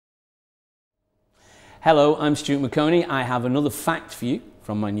Hello, I'm Stuart Maconie. I have another fact for you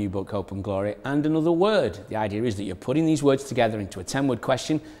from my new book, Hope and Glory, and another word. The idea is that you're putting these words together into a 10-word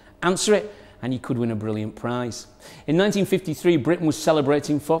question, answer it, and you could win a brilliant prize. In 1953, Britain was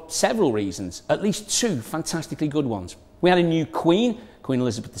celebrating for several reasons, at least two fantastically good ones. We had a new Queen, Queen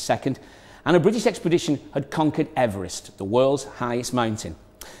Elizabeth II, and a British expedition had conquered Everest, the world's highest mountain.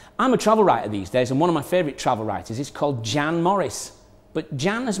 I'm a travel writer these days, and one of my favourite travel writers is called Jan Morris. But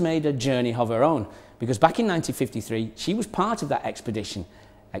Jan has made a journey of her own, because back in 1953, she was part of that expedition,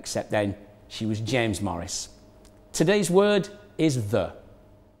 except then she was James Morris. Today's word is the.